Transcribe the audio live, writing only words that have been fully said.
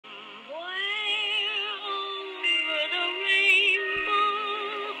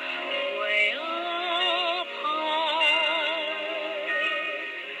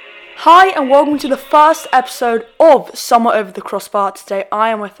Hi and welcome to the first episode of Somewhere Over the Crossbar. Today I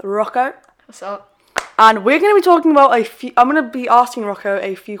am with Rocco. What's up? And we're going to be talking about I'm going to be asking Rocco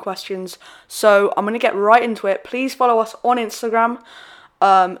a few questions. So I'm going to get right into it. Please follow us on Instagram,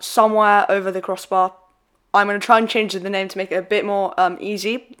 Somewhere Over the Crossbar. I'm going to try and change the name to make it a bit more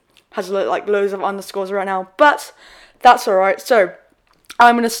easy. Has like loads of underscores right now, but that's alright. So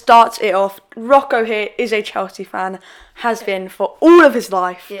I'm going to start it off. Rocco here is a Chelsea fan, has been for all of his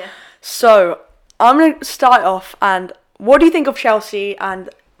life. Yeah. So I'm going to start off, and what do you think of Chelsea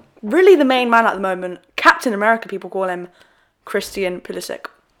and really the main man at the moment, Captain America people call him, Christian Pulisic?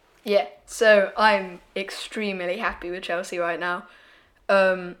 Yeah, so I'm extremely happy with Chelsea right now.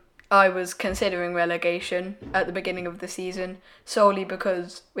 I was considering relegation at the beginning of the season solely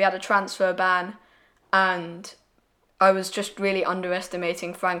because we had a transfer ban and I was just really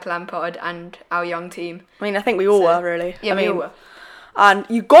underestimating Frank Lampard and our young team. I mean, I think we all were, really. Yeah, we all were. And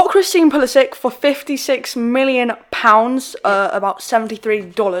you got Christian Pulisic for £56 million, about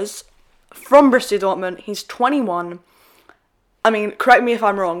 $73, from Borussia Dortmund. He's 21. I mean, correct me if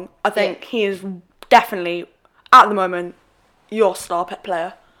I'm wrong. I think he is definitely, at the moment, your star pet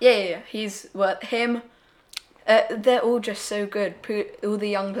player. Yeah. He's, him, they're all just so good. All the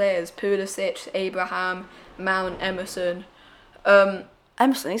young players, Pulisic, Abraham, Mount, Emerson.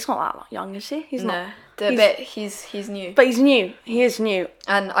 Emerson, he's not that young, is he? He's not. He's new. But he's new. He is new.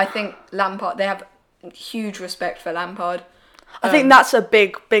 And I think Lampard, they have huge respect for Lampard. I think that's a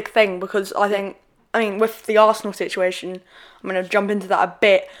big thing because I mean, with the Arsenal situation, I'm going to jump into that a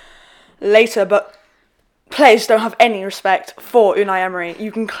bit later, but players don't have any respect for Unai Emery.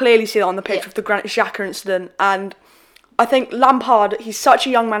 You can clearly see that on the pitch with the Granit Xhaka incident, and I think Lampard, he's such a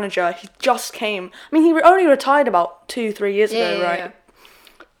young manager. He just came. I mean, he only retired about 2-3 years ago, right? Yeah.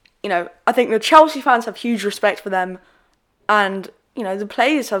 You know, I think the Chelsea fans have huge respect for them, and you know the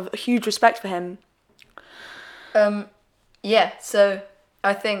players have huge respect for him. Yeah. So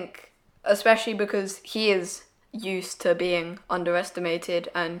I think, especially because he is used to being underestimated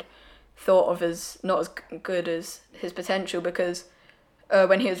and thought of as not as good as his potential, because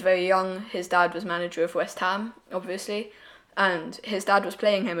when he was very young, his dad was manager of West Ham, obviously, and his dad was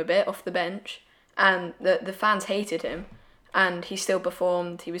playing him a bit off the bench, and the fans hated him, and he still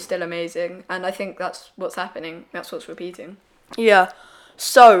performed, he was still amazing, and I think that's what's happening, that's what's repeating. Yeah,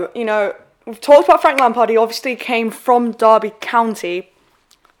 so, you know, we've talked about Frank Lampard. He obviously came from Derby County.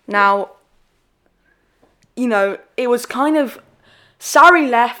 Now, you know, it was kind of, Sarri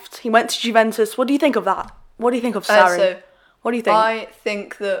left, he went to Juventus. What do you think of that? What do you think of Sarri? What do you think? I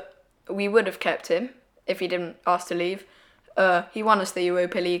think that we would have kept him if he didn't ask to leave. He won us the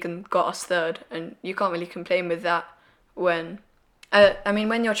Europa League and got us third, and you can't really complain with that when...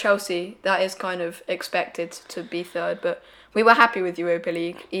 when you're Chelsea, that is kind of expected to be third, but we were happy with Europa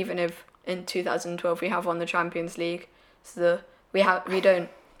League, even if in 2012 we have won the Champions League. So we don't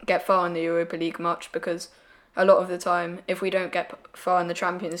get far in the Europa League much, because a lot of the time, if we don't get far in the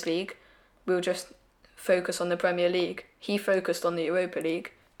Champions League, we'll just focus on the Premier League. He focused on the Europa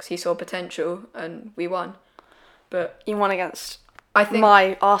League because he saw potential, and we won. But you won against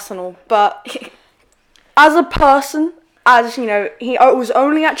my Arsenal, but as a person, as you know, he was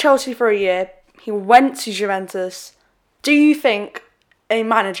only at Chelsea for a year. He went to Juventus. Do you think a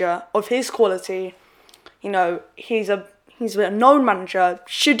manager of his quality, you know, he's a known manager,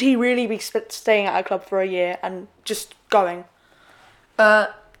 should he really be staying at a club for a year and just going?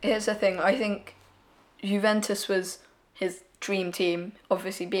 Here's the thing. I think Juventus was his dream team.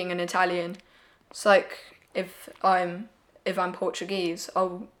 Obviously, being an Italian, it's like if I'm Portuguese,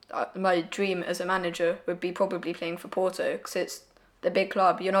 my dream as a manager would be probably playing for Porto, because it's the big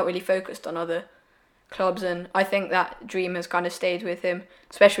club. You're not really focused on other clubs, and I think that dream has kind of stayed with him,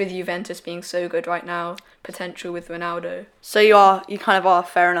 especially with Juventus being so good right now, potential with Ronaldo. So you kind of are,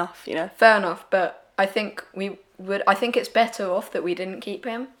 fair enough, you know. Fair enough, but I think I think it's better off that we didn't keep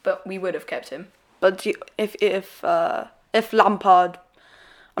him, but we would have kept him. But if Lampard,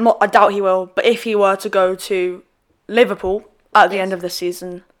 I doubt he will, but if he were to go to Liverpool at the end of the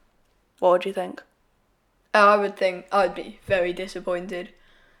season, what would you think? I'd be very disappointed.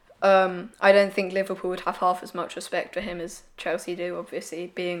 I don't think Liverpool would have half as much respect for him as Chelsea do,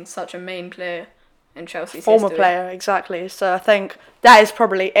 obviously, being such a main player in Chelsea's Former history. player, exactly. So I think that is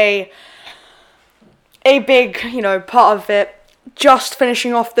probably a big, you know, part of it. Just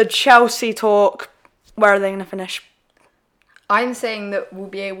finishing off the Chelsea talk, where are they going to finish? I'm saying that we'll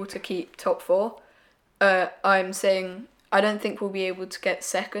be able to keep top four. I'm saying I don't think we'll be able to get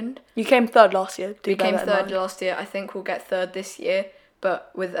second. You came third last year. We came third last year. I think we'll get third this year,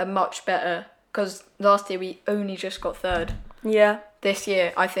 but with a much better... Because last year we only just got third. Yeah. This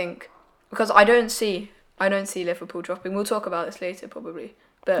year, I think because I don't see Liverpool dropping. We'll talk about this later probably.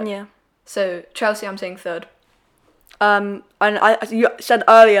 But Yeah. so Chelsea, I'm saying third. And you said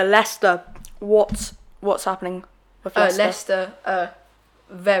earlier Leicester. What's happening with Leicester? Leicester,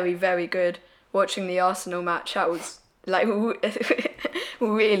 very, very good. Watching the Arsenal match, that was like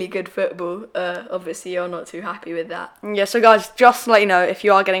really good football. Obviously, you're not too happy with that. Yeah, so guys, just to let you know, if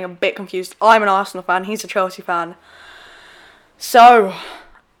you are getting a bit confused, I'm an Arsenal fan, he's a Chelsea fan. So,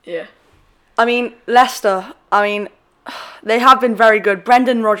 Yeah. I mean, Leicester, they have been very good.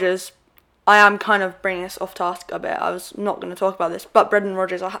 Brendan Rodgers, I am kind of bringing this off task a bit. I was not going to talk about this, but Brendan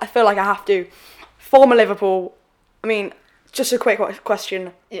Rodgers, I feel like I have to. Former Liverpool, just a quick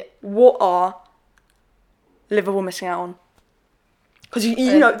question. Yeah. What are Liverpool missing out on? Because,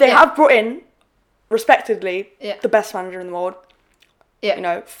 you know, they have brought in, respectively, the best manager in the world. Yeah. You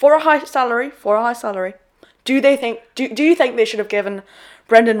know, for a high salary. Do you think they should have given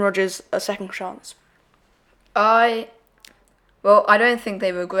Brendan Rodgers a second chance? I don't think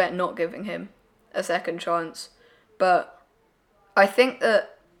they regret not giving him a second chance, but I think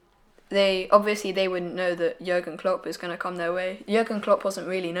that they wouldn't know that Jurgen Klopp is going to come their way. Jurgen Klopp wasn't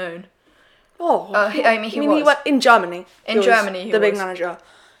really known. Oh, he was. He went in Germany. In Germany, he the big was. manager.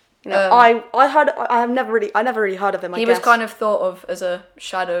 You know, I never really heard of him. He was kind of thought of as a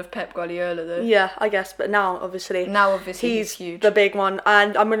shadow of Pep Guardiola, though. Yeah, I guess, but now obviously he's huge. The big one,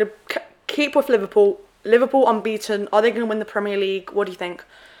 and I'm gonna keep with Liverpool. Liverpool unbeaten. Are they going to win the Premier League? What do you think?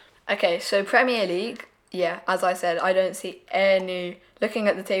 Okay, so Premier League, yeah, as I said, I don't see any. Looking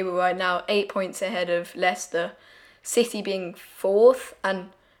at the table right now, 8 points ahead of Leicester, City being fourth, and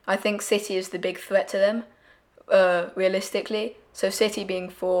I think City is the big threat to them, realistically. So City being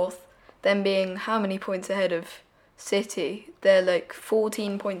fourth, them being how many points ahead of City? They're like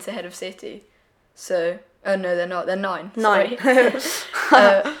 14 points ahead of City. So, oh no, they're not. They're 9. 9.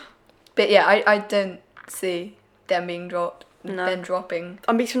 But yeah, I don't see them being dropped. No. Them dropping.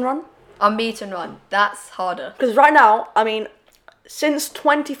 Unbeaten run? Unbeaten run. That's harder. Because right now, since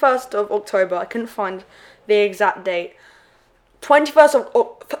 21st of October, I couldn't find the exact date. 21st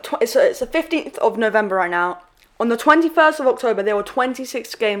of it's the 15th of November right now. On the 21st of October, there were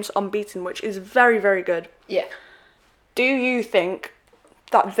 26 games unbeaten, which is very, very good. Yeah. Do you think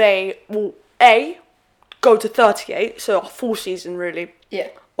that they will A, go to 38, so a full season really,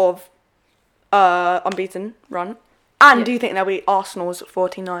 of unbeaten run, and do you think they'll be Arsenal's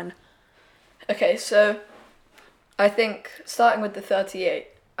 49? Okay, so I think starting with the 38,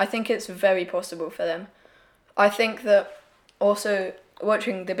 I think it's very possible for them. I think that also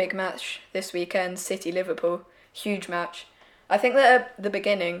watching the big match this weekend, City-Liverpool, huge match. I think that at the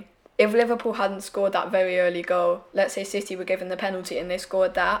beginning, if Liverpool hadn't scored that very early goal, let's say City were given the penalty and they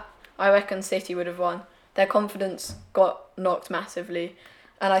scored that, I reckon City would have won. Their confidence got knocked massively.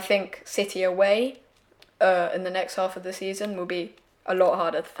 And I think City away in the next half of the season will be a lot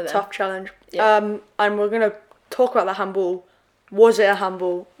harder for them. Tough challenge. Yeah. And we're going to talk about the handball. Was it a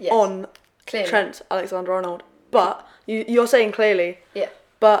handball on clearly. Trent Alexander-Arnold? But you're saying clearly. Yeah.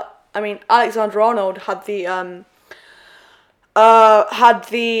 But Alexander-Arnold had the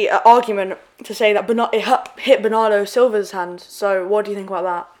argument to say that it hit Bernardo Silva's hand. So what do you think about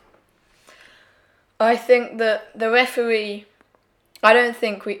that? I think that the referee. I don't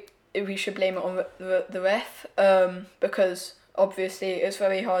think we should blame it on the ref because obviously it's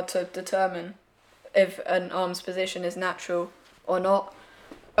very hard to determine if an arm's position is natural or not.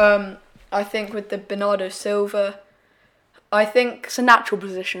 I think with the Bernardo Silva, I think it's a natural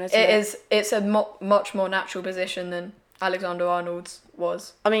position, isn't it? It's a much more natural position than Alexander-Arnold's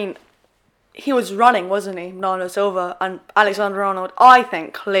was. He was running, wasn't he, Bernardo Silva, and Alexander-Arnold, I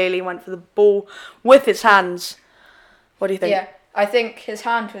think, clearly went for the ball with his hands. What do you think? Yeah, I think his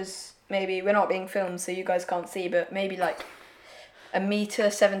hand was maybe, we're not being filmed so you guys can't see, but maybe like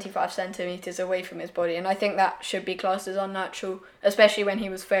 1.75 centimeters away from his body, and I think that should be classed as unnatural, especially when he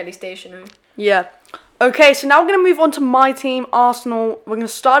was fairly stationary. Yeah. Okay, so now we're going to move on to my team, Arsenal. We're going to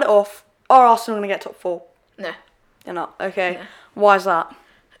start it off. Are Arsenal going to get top 4? No. They're not. Okay. No. Why is that?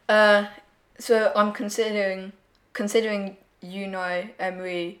 So I'm considering Unai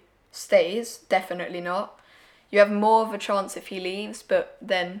Emery stays. Definitely not. You have more of a chance if he leaves, but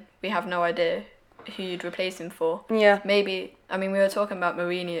then we have no idea who you'd replace him for. Yeah. Maybe, we were talking about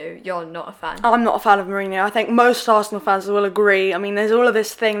Mourinho. You're not a fan. I'm not a fan of Mourinho. I think most Arsenal fans will agree. There's all of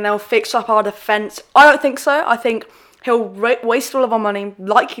this thing, they'll fix up our defence. I don't think so. I think he'll waste all of our money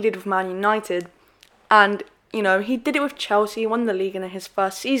like he did with Man United. And, he did it with Chelsea, won the league in his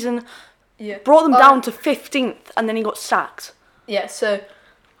first season, brought them down to 15th, and then he got sacked. Yeah, so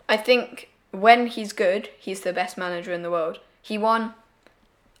I think when he's good, he's the best manager in the world. He won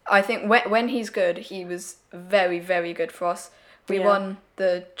I think when he's good, he was very, very good for us. We Yeah. won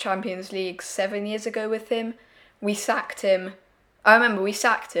the Champions League 7 years ago with him. We sacked him. I remember we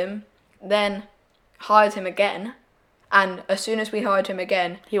sacked him, then hired him again, and as soon as we hired him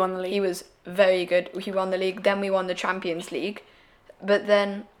again, He won the league. he was very good. He won the league. Then we won the Champions League, but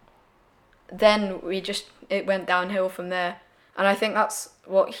then it went downhill from there. And I think that's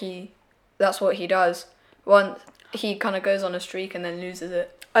what he does. Once he kind of goes on a streak and then loses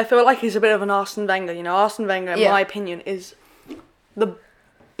it. I feel like he's a bit of an Arsene Wenger. You know, Arsene Wenger, in Yeah. my opinion, is with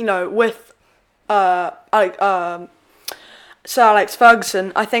Sir Alex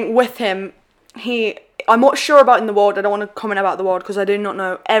Ferguson. I think with him, I'm not sure about in the world. I don't want to comment about the world because I do not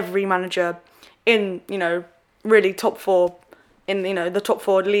know every manager in really top four in the top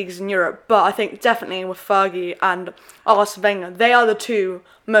four leagues in Europe. But I think definitely with Fergie and Arsene Wenger, they are the two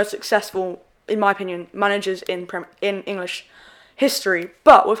most successful, in my opinion, managers in English history.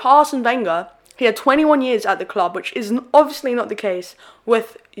 But with Arsene Wenger, he had 21 years at the club, which is obviously not the case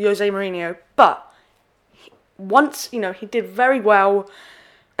with Jose Mourinho. But once he did very well,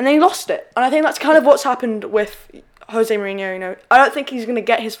 and then he lost it. And I think that's kind of what's happened with Jose Mourinho. I don't think he's going to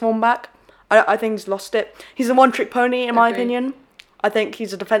get his form back. I think he's lost it. He's a one-trick pony, in my opinion. I think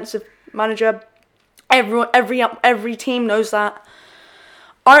he's a defensive manager. Every team knows that.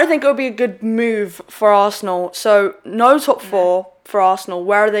 I don't think it would be a good move for Arsenal. So no top four for Arsenal.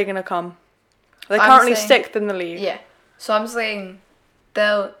 Where are they going to come? They're currently sixth in the league. Yeah. So I'm saying,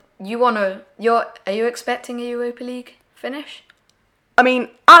 are you expecting a Europa League finish? I mean,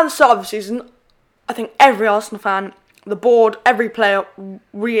 at the start of the season, I think every Arsenal fan, the board, every player,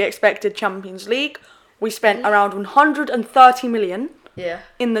 we expected Champions League. We spent around 130 million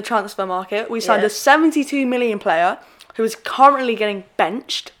in the transfer market. We signed a 72 million player who is currently getting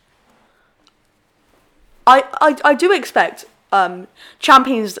benched. I do expect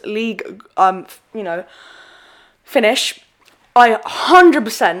Champions League finish. I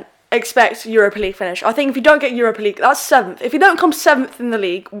 100% expect Europa League finish. I think if you don't get Europa League, that's 7th. If you don't come 7th in the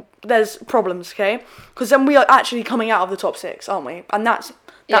league, there's problems, okay? Because then we are actually coming out of the top 6, aren't we? And that's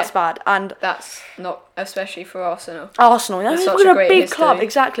bad. And that's not, especially for Arsenal. We're a big club.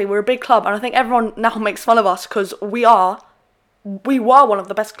 Exactly, we're a big club, and I think everyone now makes fun of us because we were one of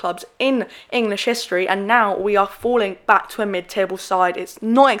the best clubs in English history, and now we are falling back to a mid-table side. It's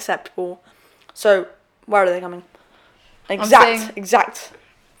not acceptable. So where are they coming? Exact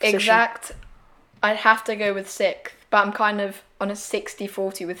position. I'd have to go with 6th, but I'm kind of on a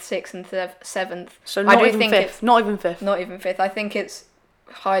 60-40 with 6th and 7th. So not even 5th. Not even 5th. Not even 5th. I think it's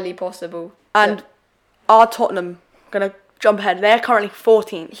highly possible. And are Tottenham gonna jump ahead? They're currently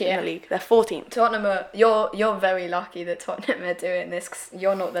 14th in the league. They're 14th. Tottenham you're very lucky that Tottenham are doing this 'cause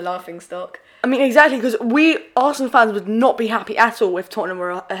you're not the laughing stock. I mean, exactly, because we Arsenal fans would not be happy at all if Tottenham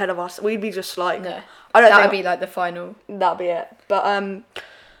were ahead of us. We'd be just like, no. That would be like the final. That'd be it. But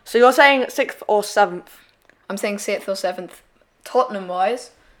so you're saying 6th or 7th? I'm saying 6th or 7th. Tottenham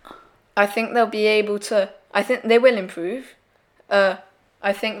wise, I think they'll be able to. I think they will improve.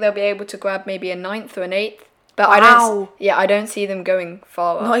 I think they'll be able to grab maybe a 9th or an 8th. But wow. I don't see them going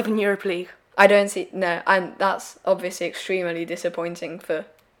far up. Not even Europa League. I don't see and that's obviously extremely disappointing for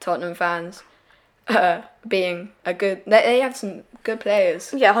Tottenham fans. Being a good, they have some good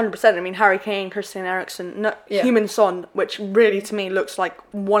players. Yeah, 100%. I mean, Harry Kane, Christian Eriksen, Heung-min Son, which really to me looks like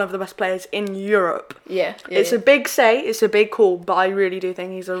one of the best players in Europe. Yeah. It's a big it's a big call, but I really do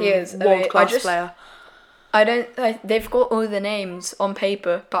think he's a world-class player. They've got all the names on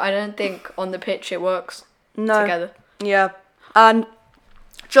paper, but I don't think on the pitch it works together. Yeah. And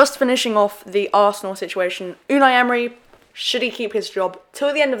just finishing off the Arsenal situation, Unai Emery, should he keep his job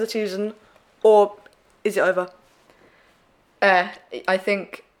till the end of the season, or is it over? I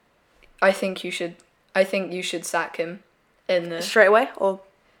think you should. I think you should sack him straight away, or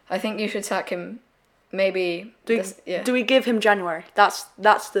I think you should sack him. Maybe. Do we give him January? That's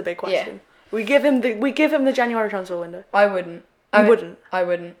the big question. Yeah. We give him the January transfer window. I wouldn't. I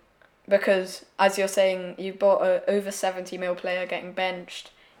wouldn't. Because as you're saying, you bought a over 70 mil player getting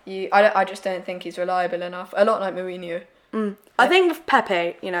benched. I just don't think he's reliable enough. A lot like Mourinho. I think with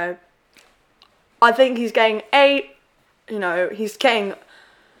Pepe, I think he's getting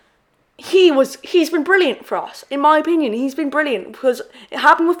he's been brilliant for us. In my opinion, he's been brilliant because it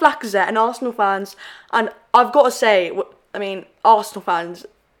happened with Lacazette and Arsenal fans, and I've got to say, I mean, Arsenal fans,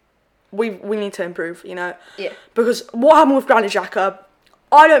 we need to improve, Yeah. Because what happened with Granit Xhaka,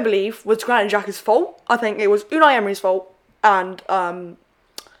 I don't believe was Granit Xhaka's fault. I think it was Unai Emery's fault and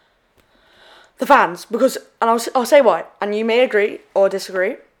the fans, because, and I'll say why, and you may agree or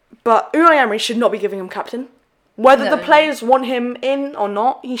disagree, but Unai Emery should not be giving him captain. Whether No, the players want him in or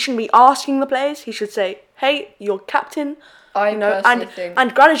not, he shouldn't be asking the players. He should say, "Hey, you're captain." I personally and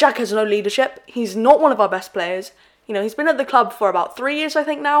think... Granit Xhaka has no leadership. He's not one of our best players. He's been at the club for about 3 years, I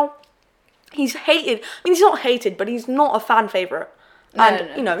think now. He's hated. I mean, he's not hated, but he's not a fan favourite.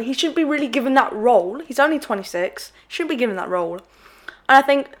 No. He should be really given that role. He's only 26. He should be given that role. And I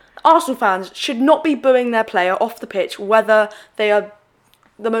think Arsenal fans should not be booing their player off the pitch, whether they are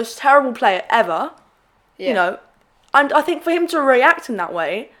the most terrible player ever. Yeah. And I think for him to react in that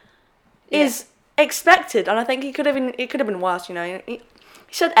way is expected. And I think it could have been worse. He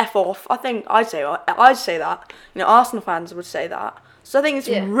said "f off." I think I'd say that. Arsenal fans would say that. So I think it's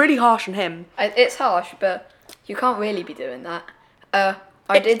really harsh on him. It's harsh, but you can't really be doing that.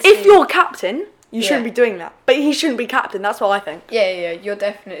 If you're captain, you shouldn't be doing that. But he shouldn't be captain. That's what I think. Yeah, you're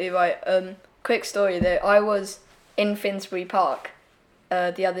definitely right. Quick story though. I was in Finsbury Park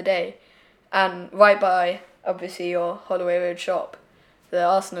the other day, and right by obviously your Holloway Road shop, the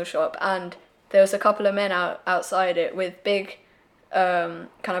Arsenal shop, and there was a couple of men outside it with big kind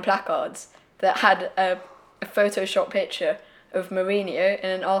of placards that had a Photoshop picture of Mourinho in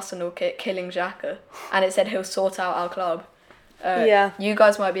an Arsenal kit killing Xhaka, and it said he'll sort out our club. You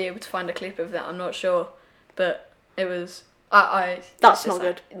guys might be able to find a clip of that. I'm not sure, but it was. That's not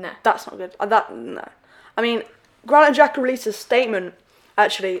good. No, that's not good. No. I mean, Granit Xhaka released a statement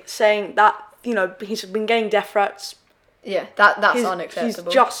actually saying that he's been getting death threats. Yeah, that's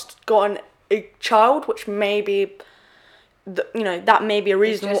unacceptable. He's just gotten a child, which may be, that may be a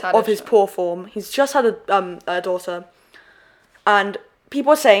reason of his poor form. He's just had a daughter, and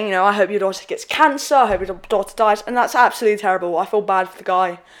people are saying, I hope your daughter gets cancer. I hope your daughter dies, and that's absolutely terrible. I feel bad for the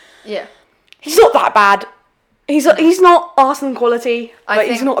guy. Yeah, he's not that bad. He's not Arsenal quality, but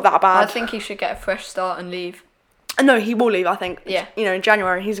he's not that bad. I think he should get a fresh start and leave. No, he will leave. I think. Yeah. In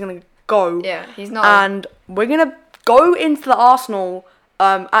January he's gonna go. Yeah, he's not. And we're gonna go into the Arsenal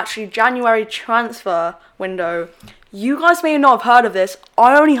January transfer window. You guys may not have heard of this.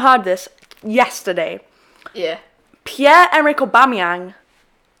 I only heard this yesterday. Yeah. Pierre-Emerick Aubameyang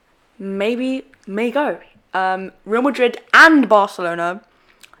may go. Real Madrid and Barcelona.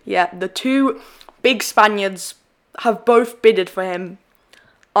 Yeah, the two big Spaniards have both bidded for him.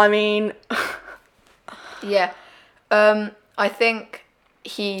 I mean... yeah. I think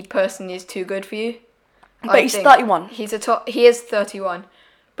he personally is too good for you. But he's 31. He is 31.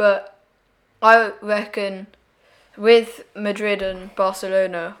 But I reckon with Madrid and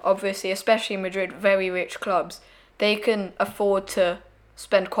Barcelona, obviously, especially Madrid, very rich clubs, they can afford to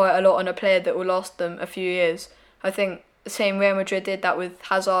spend quite a lot on a player that will last them a few years. I think the same Real Madrid did that with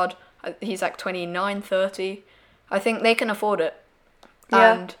Hazard. He's like 29, 30. I think they can afford it.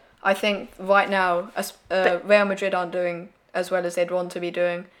 Yeah. And I think right now, Real Madrid aren't doing as well as they'd want to be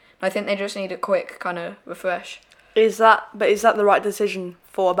doing. I think they just need a quick kind of refresh. Is that the right decision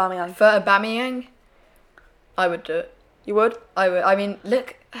for Aubameyang? For Aubameyang, I would do it. You would? I would. I mean,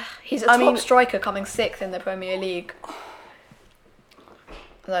 look, he's a top striker coming 6th in the Premier League.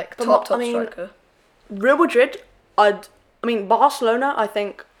 Like, top striker. Real Madrid, Barcelona, I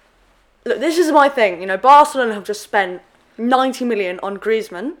think... Look, this is my thing, Barcelona have just spent 90 million on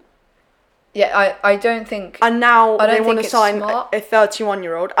Griezmann. Yeah, I don't think... And now they want to sign a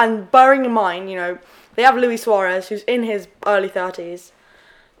 31-year-old. And bearing in mind, they have Luis Suarez, who's in his early 30s.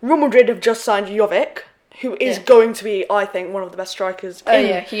 Real Madrid have just signed Jovic, who is going to be, I think, one of the best strikers.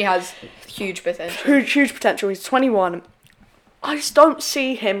 He has huge potential. Huge potential. He's 21. I just don't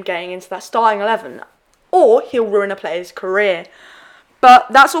see him getting into that starting 11. Or he'll ruin a player's career. But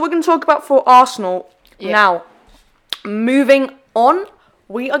that's all we're going to talk about for Arsenal. Yeah. Now, moving on,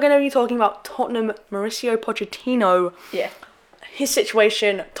 we are going to be talking about Tottenham, Mauricio Pochettino. Yeah. His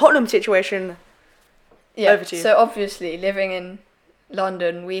situation, Tottenham situation. Yeah. Over to you. So obviously, living in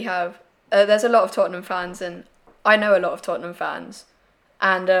London, we have... there's a lot of Tottenham fans, and I know a lot of Tottenham fans.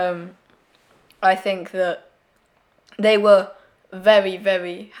 And I think that they were very,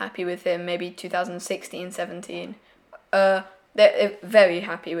 very happy with him, maybe 2016, 17. They're very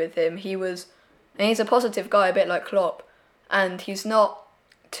happy with him. He's a positive guy, a bit like Klopp, and he's not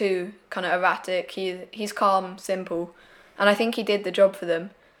too kind of erratic. He's calm, simple, and I think he did the job for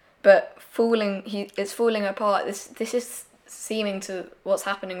them. But it's falling apart. This is seeming to what's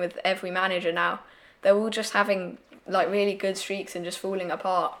happening with every manager now. They're all just having like really good streaks and just falling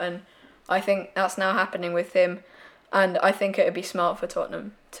apart, and I think that's now happening with him. And I think it would be smart for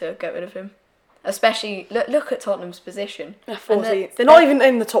Tottenham to get rid of him. Especially, look at Tottenham's position. They're not even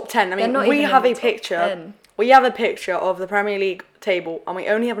in the top 10. I mean, we have a picture. 10. We have a picture of the Premier League table, and we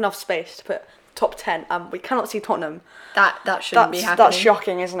only have enough space to put top 10. We cannot see Tottenham. That shouldn't be happening. That's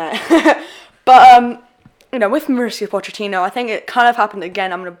shocking, isn't it? But with Mauricio Pochettino, I think it kind of happened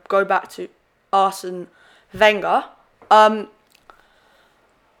again. I'm going to go back to Arsene Wenger.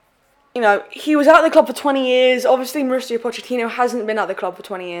 He was at the club for 20 years. Obviously, Mauricio Pochettino hasn't been at the club for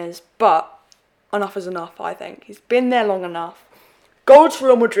 20 years, but enough is enough, I think. He's been there long enough. Go to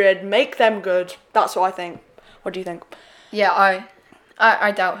Real Madrid, make them good. That's what I think. What do you think? Yeah,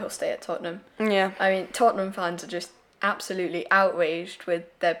 I doubt he'll stay at Tottenham. Yeah. I mean, Tottenham fans are just absolutely outraged with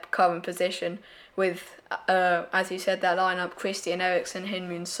their current position. With, as you said, that lineup: Christian Eriksen,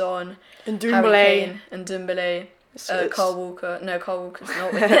 Heung-min Son, And Harry Doumbele. Kane, and Doumbele. Kyle Walker. No, Kyle Walker's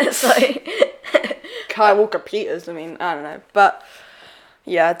not with us. Kyle Walker-Peters, I don't know. But,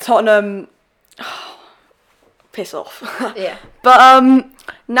 yeah, Tottenham... piss off. Yeah. But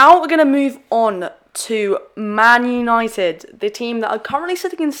now we're going to move on to Man United, the team that are currently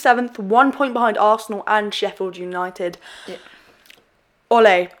sitting in 7th, 1 point behind Arsenal and Sheffield United. Yeah.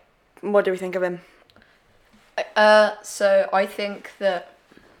 Ole, what do we think of him? So I think that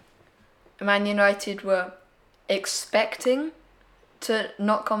Man United were expecting to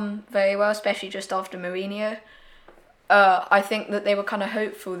not come very well, especially just after Mourinho. I think that they were kind of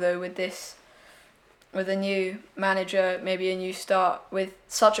hopeful though with a new manager, maybe a new start, with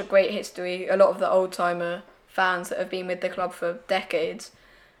such a great history. A lot of the old-timer fans that have been with the club for decades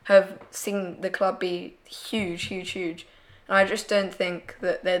have seen the club be huge, huge, huge. And I just don't think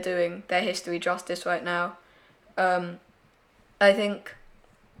that they're doing their history justice right now. I think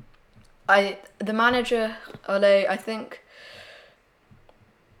the manager, Ole, I think,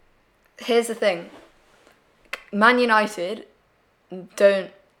 here's the thing. Man United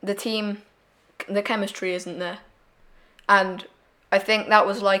the chemistry isn't there. And I think that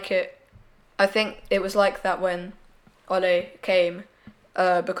was like it. I think it was like that when Ole came,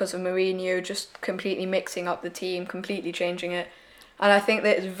 because of Mourinho just completely mixing up the team, completely changing it. And I think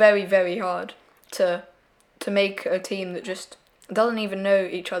that it's very, very hard to make a team that just doesn't even know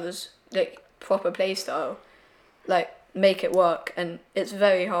each other's proper play style, make it work. And it's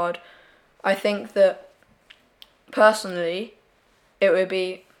very hard. I think that personally, it would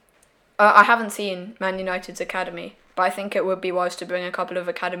be... I haven't seen Man United's academy, but I think it would be wise to bring a couple of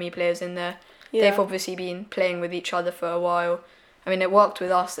academy players in there. Yeah. They've obviously been playing with each other for a while. I mean, it worked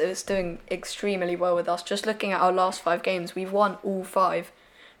with us. It was doing extremely well with us. Just looking at our last 5 games, we've won all 5.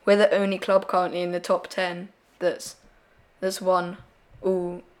 We're the only club currently in the top 10 that's won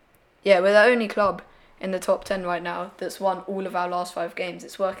all... Yeah, we're the only club in the top 10 right now that's won all of our last 5 games.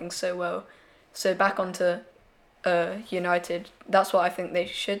 It's working so well. So back onto United. That's what I think they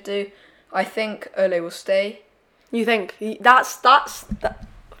should do. I think Ole will stay. You think? That's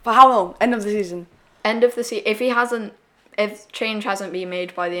for how long? End of the season? End of the season. If change hasn't been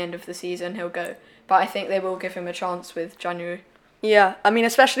made by the end of the season, he'll go. But I think they will give him a chance with January. Yeah, I mean,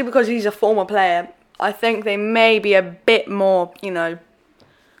 especially because he's a former player, I think they may be a bit more,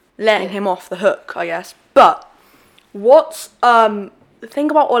 letting him off the hook, I guess. But what's the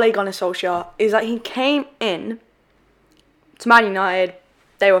thing about Ole Gunnar Solskjaer is that he came in to Man United.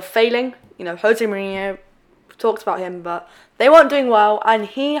 They were failing. Jose Mourinho, talked about him, but they weren't doing well. And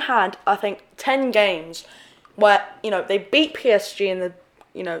he had, I think, 10 games where, they beat PSG in the,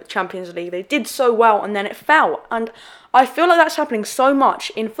 Champions League. They did so well, and then it fell. And I feel like that's happening so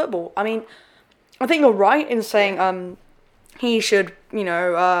much in football. I mean, I think you're right in saying he should,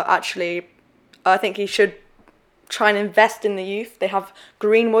 I think he should try and invest in the youth. They have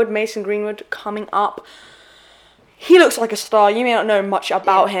Mason Greenwood coming up. He looks like a star. You may not know much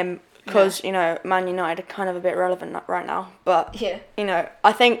about him because, Man United are kind of a bit relevant right now. But,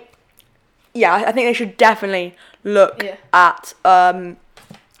 I think they should definitely look at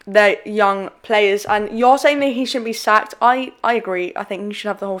their young players. And you're saying that he shouldn't be sacked. I agree. I think he should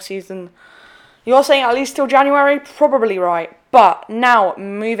have the whole season. You're saying at least till January? Probably right. But now,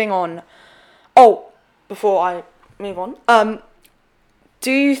 moving on. Oh, before I move on.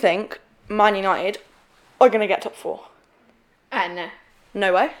 Do you think Man United are going to get top 4? No.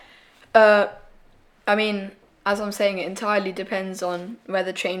 No way? I mean, as I'm saying, it entirely depends on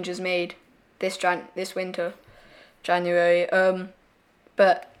whether change is made this winter, January.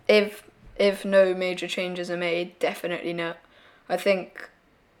 But if no major changes are made, definitely no. I think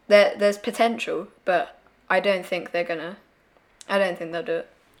there's potential, but I don't think they'll do it.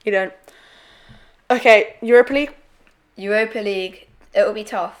 You don't? Okay, Europa League? Europa League, it will be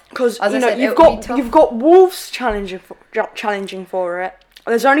tough. Because you've got Wolves challenging for it.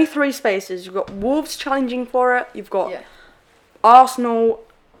 There's only 3 spaces. You've got Wolves challenging for it. You've got Arsenal,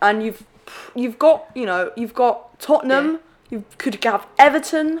 and you've got Tottenham. Yeah. You could have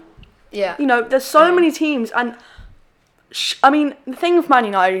Everton. Yeah. There's so many teams, and I mean the thing with Man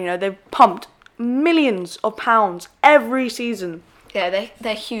United, they've pumped millions of pounds every season. Yeah,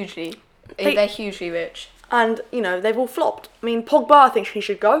 they're hugely rich. And, they've all flopped. I mean, Pogba, I think he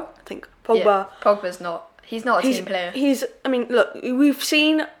should go. I think Pogba... Yeah, Pogba's not. He's not a team player. Look,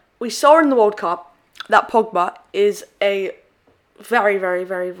 we saw in the World Cup that Pogba is a very, very,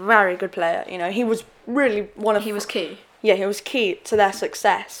 very, very good player. He was really He was key. Yeah, he was key to their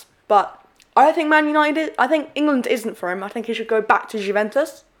success. But I don't think Man United... I think England isn't for him. I think he should go back to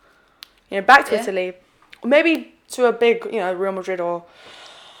Juventus. Back to Italy. Maybe to a big, Real Madrid or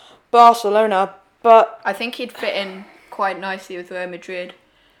Barcelona. But I think he'd fit in quite nicely with Real Madrid.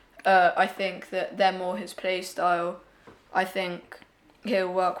 I think that they're more his play style. I think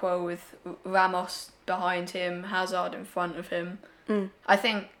he'll work well with Ramos behind him, Hazard in front of him. I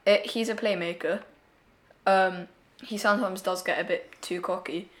think he's a playmaker. He sometimes does get a bit too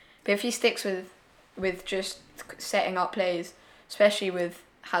cocky. But if he sticks with just setting up plays, especially with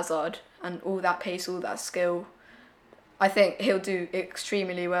Hazard and all that pace, all that skill, I think he'll do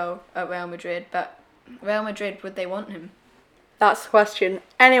extremely well at Real Madrid. But Real Madrid, would they want him? That's the question.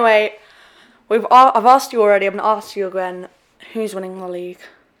 Anyway, I've asked you already. I'm going to ask you again. Who's winning the league?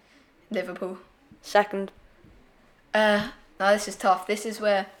 Liverpool. Second. Now this is tough. This is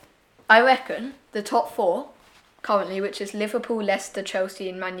where I reckon the top four currently, which is Liverpool, Leicester, Chelsea,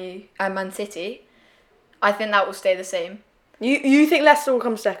 and Man City. I think that will stay the same. You think Leicester will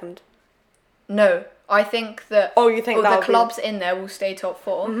come second? No, I think that. Oh, you think the clubs in there will stay top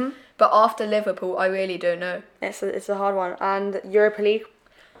 4. Mm-hmm. But after Liverpool, I really don't know. It's a hard one. And Europa League.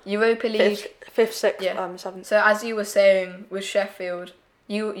 Fifth, sixth, seventh. So as you were saying with Sheffield,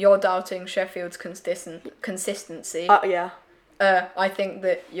 you're doubting Sheffield's consistency. Yeah. I think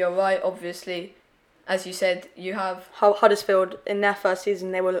that you're right. Obviously, as you said, you have Huddersfield in their first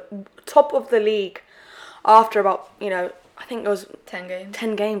season. They were top of the league after about I think it was 10 games.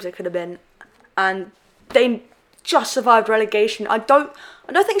 10 games it could have been, and they just survived relegation. I don't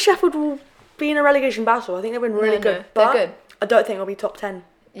think Sheffield will be in a relegation battle. I think they've been really good. But they're good. I don't think it'll be top 10.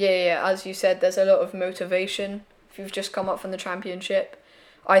 Yeah. As you said, there's a lot of motivation if you've just come up from the Championship.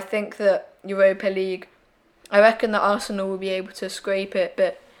 I think that Europa League, I reckon that Arsenal will be able to scrape it.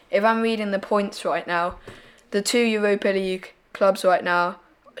 But if I'm reading the points right now, the two Europa League clubs right now,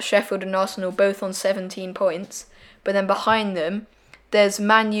 Sheffield and Arsenal, both on 17 points. But then behind them, there's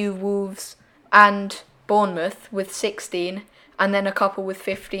Man U, Wolves, and Bournemouth with 16, and then a couple with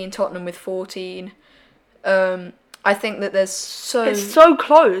 15, Tottenham with 14. I think that it's so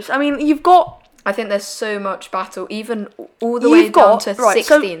close. I mean, I think there's so much battle, even all the way down to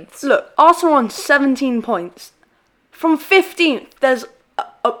 16th. So, look, Arsenal on 17 points. From 15th, there's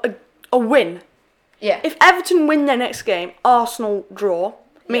a win. Yeah. If Everton win their next game, Arsenal draw.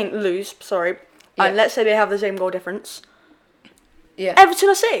 Lose, sorry. Yeah. And let's say they have the same goal difference. Yeah. Everton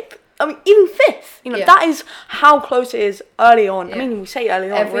are 6th. I mean, even 5th. That is how close it is early on. Yeah. I mean, we say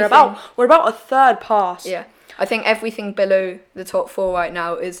early on. We're about a third pass. Yeah. I think everything below the top 4 right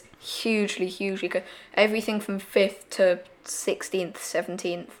now is hugely, hugely good. Everything from 5th to 16th,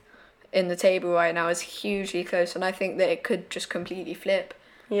 17th in the table right now is hugely close, and I think that it could just completely flip.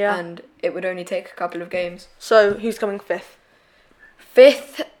 Yeah. And it would only take a couple of games. So, who's coming 5th?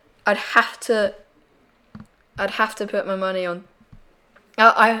 5th, I'd have to put my money on.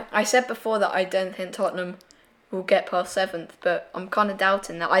 I said before that I don't think Tottenham will get past 7th, but I'm kind of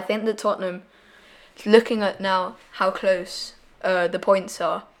doubting that. I think that Tottenham, looking at now how close the points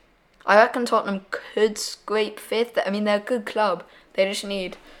are, I reckon Tottenham could scrape 5th. I mean, they're a good club. They just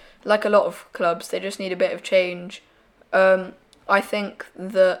need, like a lot of clubs, they just need a bit of change. I think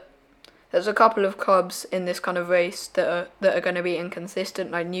that there's a couple of clubs in this kind of race that are going to be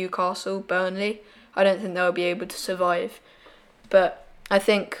inconsistent, like Newcastle, Burnley. I don't think they'll be able to survive. But I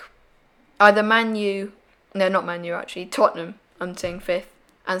think either Tottenham, I'm saying 5th,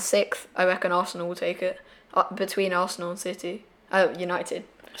 and 6th, I reckon Arsenal will take it, between Arsenal and City, United.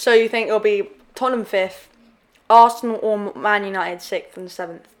 So you think it'll be Tottenham 5th, Arsenal or Man United 6th and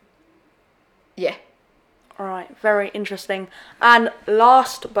 7th? Yeah. Alright, very interesting. And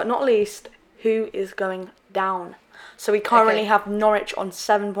last but not least, who is going down? So we currently have Norwich on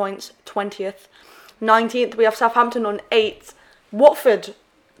 7 points, 20th. 19th, we have Southampton on 8th. Watford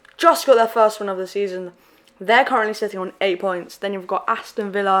just got their first win of the season. They're currently sitting on 8 points. Then you've got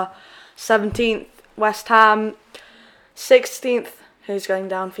Aston Villa, 17th, West Ham, 16th. Who's going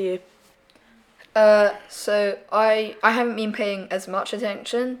down for you? So I haven't been paying as much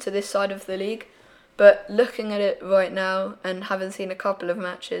attention to this side of the league, but looking at it right now and having seen a couple of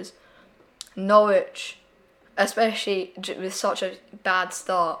matches, Norwich, especially with such a bad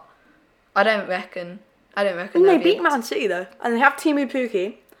start, I don't reckon. They beat Man City though, and they have Timu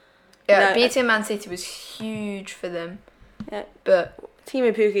Pukki. Yeah, No, beating Man City was huge for them, Yeah. but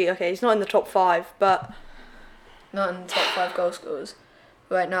Timo Pukki, okay, he's not in the top 5, but not in the top 5 goal scorers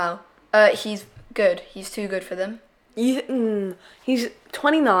right now. He's good. He's too good for them. he's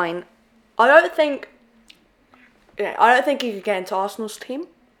 29. I don't think he could get into Arsenal's team.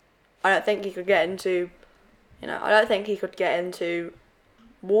 I don't think he could get into, I don't think he could get into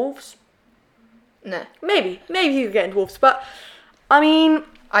Wolves. No. Maybe he could get into Wolves, but I mean,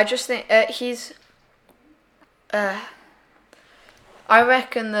 I just think he's. I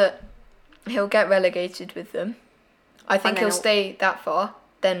reckon that he'll get relegated with them. I think he'll stay that far,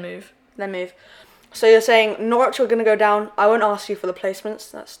 then move. So you're saying Norwich are going to go down. I won't ask you for the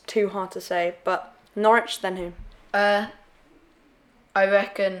placements. That's too hard to say. But Norwich, then who? I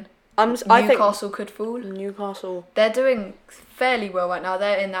reckon I think Newcastle could fall. Newcastle. They're doing fairly well right now.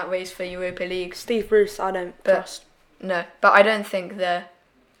 They're in that race for Europa League. Steve Bruce, I don't trust. No, but I don't think they're.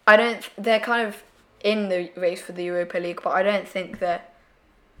 They're kind of in the race for the Europa League, but I don't think they're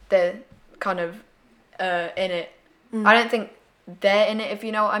kind of in it. I don't think they're in it, if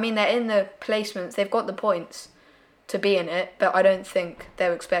you know what I mean. They're in the placements. They've got the points to be in it, but I don't think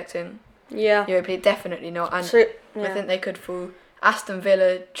they're expecting Europa League. Definitely not. And I think they could fall. Aston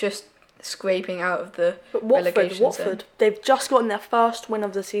Villa just scraping out of the relegation Watford, zone. they've just gotten their first win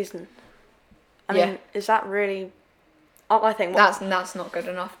of the season. I mean, is that really? I think that's not good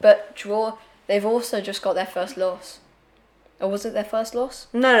enough. But draw. They've also just got their first loss. Or was it their first loss?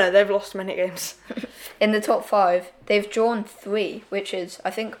 No, they've lost many games. In the top 5, they've drawn 3, which is,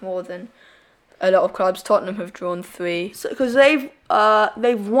 I think, more than a lot of clubs. Tottenham have drawn 3. Because they've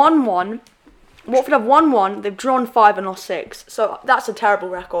won 1. Watford have won 1. They've drawn 5 and lost 6. So that's a terrible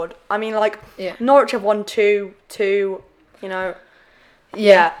record. I mean, Norwich have won 2.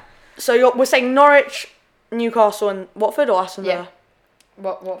 Yeah. So we're saying Norwich, Newcastle, and Watford, or Aston Villa?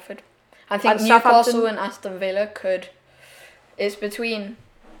 Yeah. Watford. I think Newcastle and Aston Villa could. It's between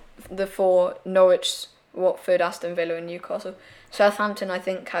the 4: Norwich, Watford, Aston Villa, and Newcastle. Southampton, I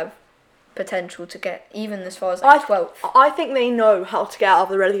think, have potential to get even as far as 12th. I think they know how to get out of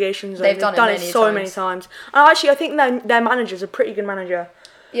the relegation zone. They've done it so many times. And actually, I think their manager's a pretty good manager.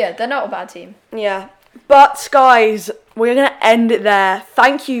 Yeah, they're not a bad team. Yeah. But, guys, we're going to end it there.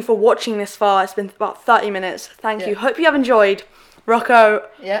 Thank you for watching this far. It's been about 30 minutes. Thank you. Hope you have enjoyed. Rocco.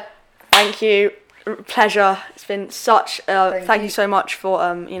 Yeah. Thank you. Pleasure. It's been such. Thank you so much for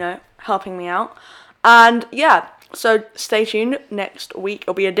helping me out. And yeah, so stay tuned. Next week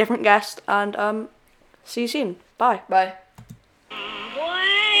it'll be a different guest. And see you soon. Bye. Bye.